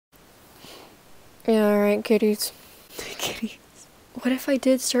Yeah, alright, kitties. Kitties. What if I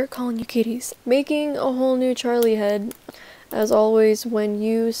did start calling you kitties? Making a whole new Charlie head. As always, when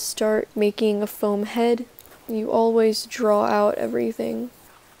you start making a foam head, you always draw out everything.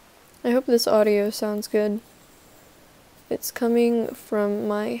 I hope this audio sounds good. It's coming from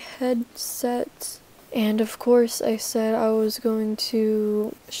my headset. And of course, I said I was going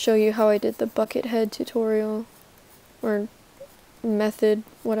to show you how I did the bucket head tutorial. Or method,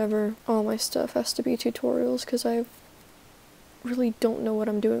 whatever. All my stuff has to be tutorials because I really don't know what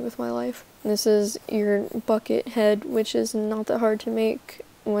I'm doing with my life. This is your bucket head, which is not that hard to make.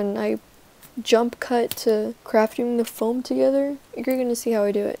 When I jump cut to crafting the foam together, you're gonna see how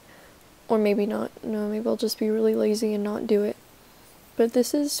I do it. Or maybe not. No, maybe I'll just be really lazy and not do it. But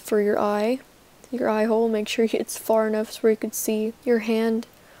this is for your eye hole. Make sure it's far enough so where you could see your hand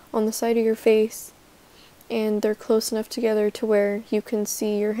on the side of your face, and they're close enough together to where you can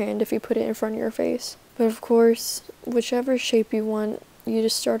see your hand if you put it in front of your face. But of course, whichever shape you want, you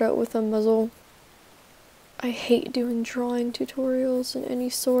just start out with a muzzle. I hate doing drawing tutorials in any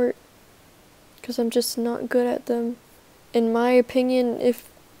sort because I'm just not good at them. In my opinion, if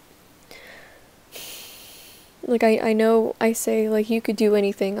like I know I say like you could do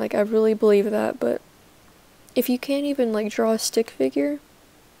anything, like I really believe that, but if you can't even like draw a stick figure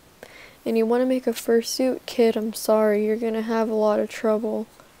and you want to make a fursuit, kid, I'm sorry, you're gonna have a lot of trouble.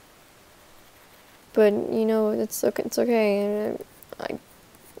 But you know, it's okay, and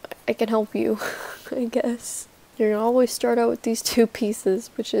I can help you, I guess. You're gonna always start out with these two pieces,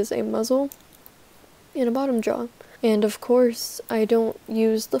 which is a muzzle and a bottom jaw. And of course, I don't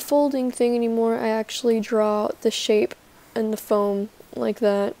use the folding thing anymore. I actually draw the shape and the foam like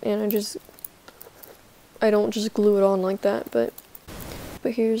that, and I don't just glue it on like that, but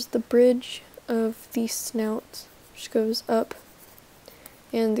here's the bridge of the snout, which goes up,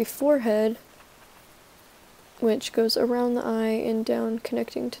 and the forehead, which goes around the eye and down,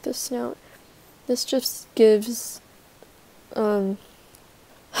 connecting to the snout. This just gives, I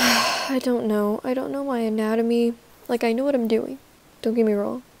don't know my anatomy. Like, I know what I'm doing, don't get me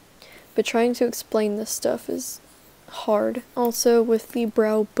wrong, but trying to explain this stuff is hard. Also, with the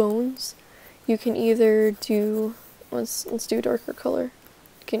brow bones, you can either do, let's do a darker color.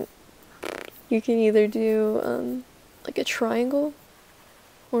 You can either do, like a triangle,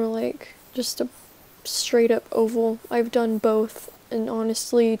 or like just a straight up oval. I've done both, and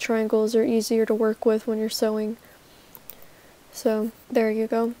honestly, triangles are easier to work with when you're sewing. So, there you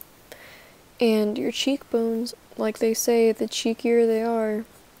go. And your cheekbones, like they say, the cheekier they are,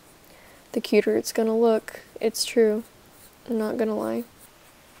 the cuter it's gonna look. It's true. I'm not gonna lie.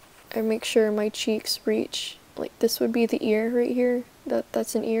 I make sure my cheeks reach, like this would be the ear right here,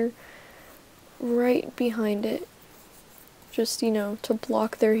 that's an ear, right behind it. Just, you know, to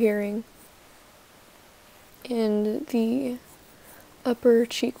block their hearing. And the upper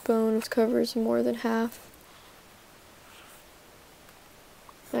cheekbone covers more than half.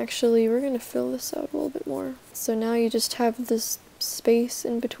 Actually, we're gonna fill this out a little bit more. So now you just have this space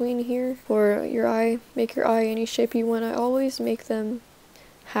in between here for your eye. Make your eye any shape you want. I always make them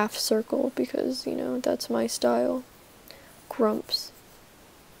half circle because, you know, that's my style. Grumps.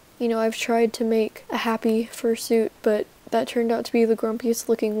 You know, I've tried to make a happy fursuit, but that turned out to be the grumpiest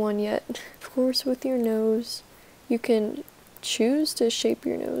looking one yet. Of course, with your nose, you can choose to shape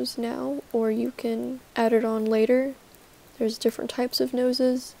your nose now, or you can add it on later. There's different types of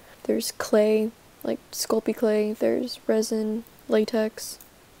noses. There's clay, like Sculpey clay. There's resin, latex,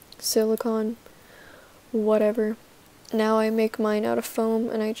 silicone, whatever. Now I make mine out of foam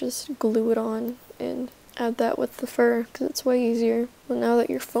and I just glue it on and add that with the fur because it's way easier. Well, now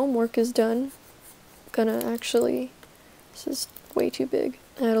that your foam work is done, I'm gonna actually, this is way too big,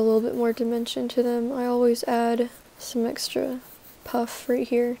 add a little bit more dimension to them. I always add some extra puff right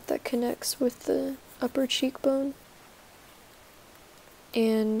here that connects with the upper cheekbone.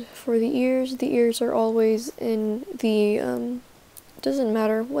 And for the ears are always in the, doesn't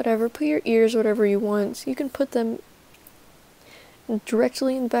matter, whatever, put your ears whatever you want. You can put them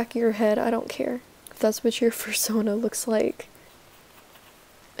directly in the back of your head, I don't care if that's what your persona looks like.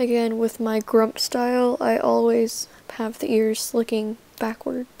 Again, with my grump style, I always have the ears looking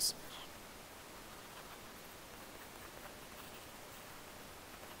backwards.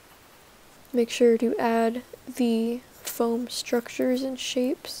 Make sure to add the foam structures and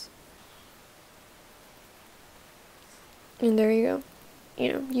shapes. And there you go.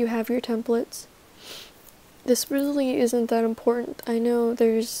 You know, you have your templates. This really isn't that important. I know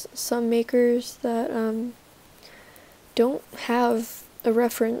there's some makers that don't have a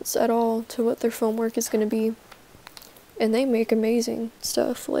reference at all to what their foam work is going to be, and they make amazing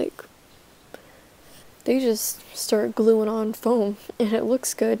stuff. Like, they just start gluing on foam and it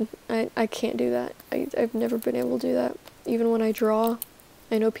looks good. I can't do that. I've never been able to do that. Even when I draw,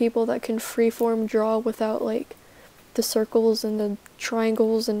 I know people that can freeform draw without like the circles and the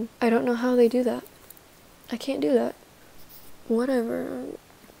triangles, and I don't know how they do that. I can't do that. Whatever, I'm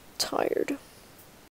tired.